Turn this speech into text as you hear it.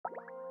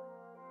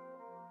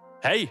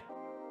Hey,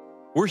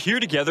 we're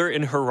here together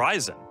in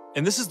Horizon,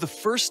 and this is the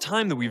first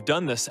time that we've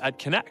done this at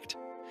Connect.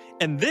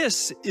 And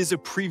this is a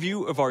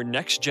preview of our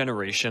next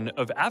generation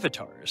of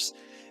avatars.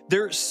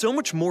 They're so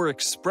much more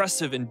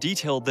expressive and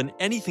detailed than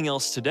anything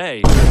else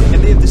today,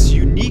 and they have this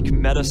unique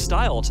meta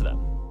style to them.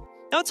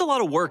 Now, it's a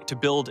lot of work to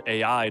build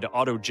AI to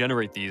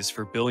auto-generate these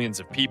for billions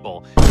of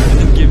people, and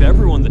then give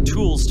everyone the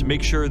tools to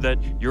make sure that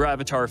your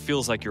avatar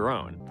feels like your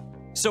own.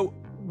 So,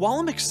 while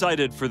I'm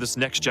excited for this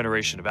next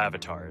generation of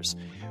avatars,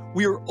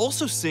 we are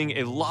also seeing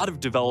a lot of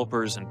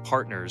developers and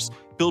partners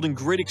building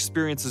great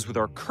experiences with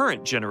our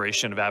current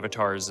generation of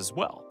avatars as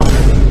well.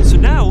 So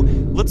now,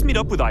 let's meet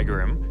up with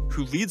Igarim,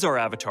 who leads our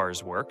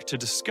avatars work, to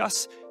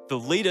discuss the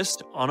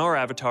latest on our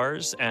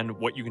avatars and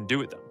what you can do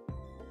with them.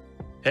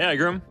 Hey,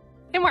 Igarim.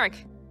 Hey, Mark.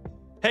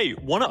 Hey,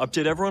 want to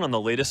update everyone on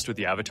the latest with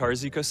the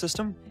avatars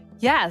ecosystem?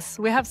 Yes,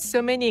 we have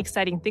so many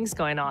exciting things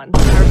going on.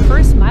 Our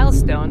first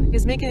milestone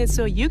is making it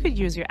so you could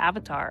use your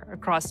avatar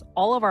across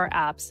all of our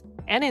apps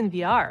and in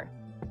VR.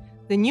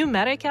 The new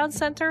Meta Account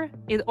Center,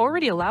 it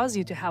already allows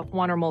you to have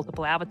one or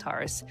multiple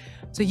avatars,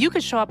 so you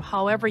could show up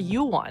however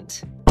you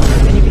want.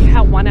 And if you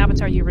have one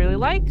avatar you really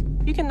like,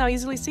 you can now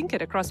easily sync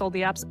it across all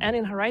the apps and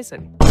in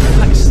Horizon.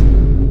 Nice.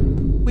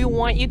 We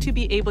want you to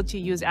be able to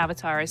use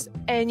avatars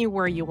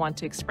anywhere you want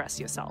to express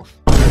yourself.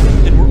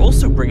 And we're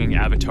also bringing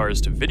avatars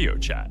to video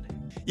chat.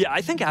 Yeah, I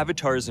think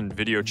avatars and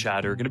video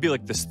chat are going to be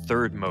like this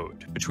third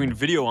mode between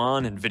video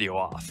on and video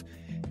off.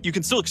 You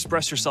can still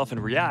express yourself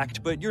and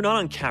react, but you're not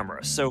on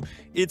camera, so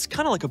it's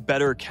kind of like a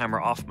better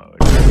camera off mode.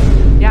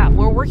 Yeah,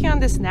 we're working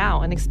on this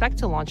now and expect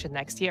to launch it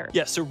next year.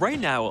 Yeah, so right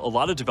now, a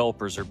lot of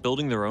developers are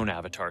building their own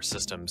avatar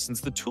systems since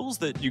the tools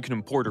that you can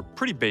import are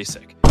pretty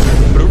basic.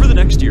 But over the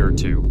next year or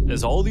two,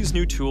 as all these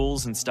new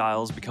tools and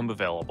styles become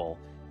available,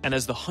 and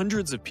as the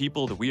hundreds of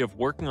people that we have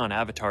working on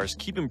avatars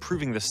keep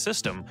improving the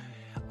system,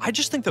 I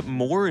just think that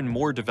more and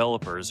more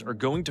developers are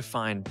going to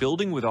find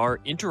building with our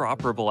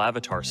interoperable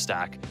avatar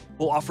stack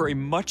will offer a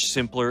much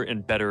simpler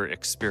and better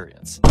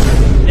experience.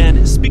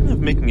 And speaking of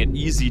making it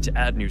easy to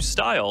add new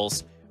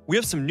styles, we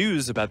have some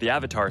news about the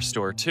avatar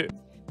store too.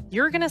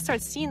 You're going to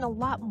start seeing a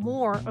lot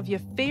more of your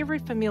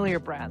favorite familiar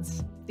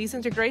brands. These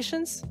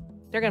integrations,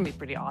 they're going to be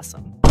pretty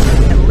awesome.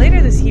 And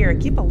later this year,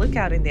 keep a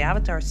lookout in the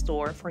avatar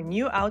store for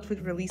new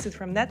outfit releases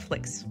from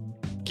Netflix.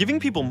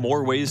 Giving people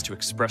more ways to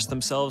express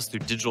themselves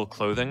through digital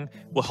clothing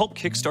will help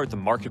kickstart the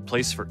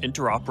marketplace for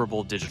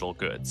interoperable digital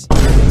goods.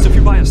 So if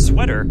you buy a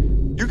sweater,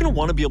 you're going to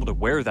want to be able to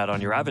wear that on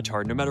your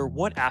avatar no matter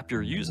what app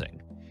you're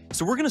using.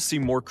 So we're going to see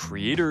more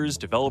creators,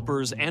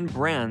 developers, and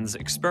brands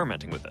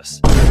experimenting with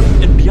this.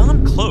 And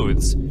beyond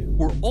clothes,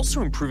 we're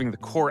also improving the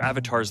core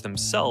avatars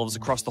themselves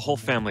across the whole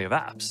family of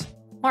apps.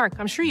 Mark,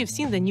 I'm sure you've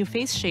seen the new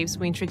face shapes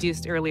we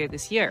introduced earlier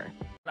this year.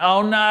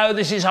 Oh no,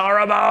 this is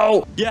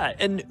horrible! Yeah,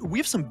 and we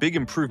have some big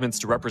improvements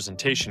to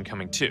representation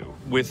coming too,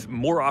 with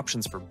more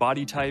options for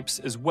body types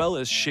as well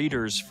as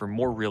shaders for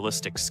more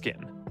realistic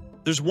skin.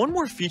 There's one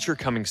more feature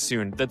coming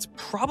soon that's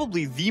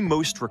probably the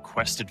most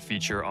requested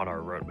feature on our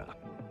roadmap.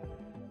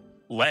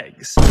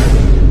 Legs.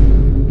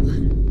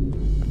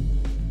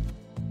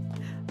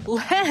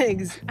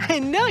 Legs! I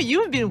know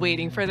you've been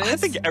waiting for this. I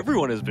think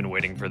everyone has been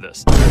waiting for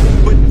this.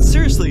 But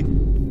seriously,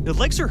 the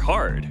legs are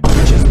hard,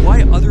 which is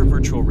why other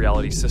virtual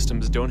reality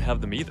systems don't have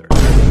them either.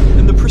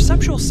 And the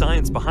perceptual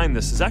science behind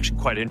this is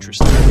actually quite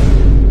interesting.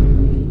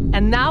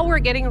 And now we're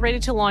getting ready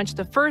to launch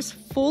the first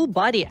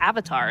full-body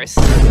avatars.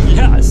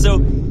 Yeah, so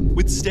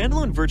with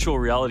standalone virtual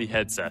reality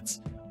headsets,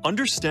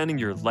 understanding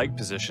your leg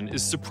position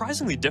is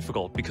surprisingly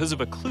difficult because of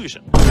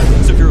occlusion.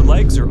 So if your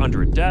legs are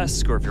under a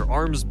desk or if your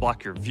arms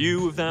block your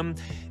view of them,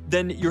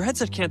 then your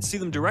headset can't see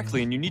them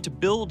directly and you need to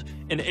build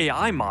an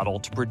AI model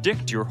to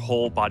predict your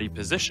whole body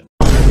position.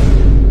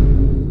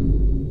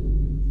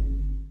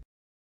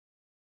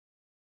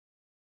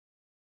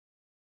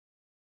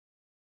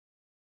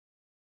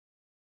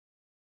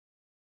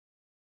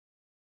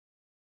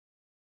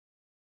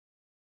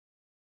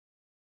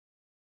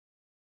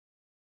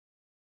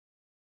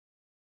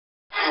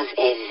 Have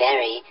a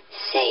very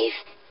safe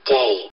day.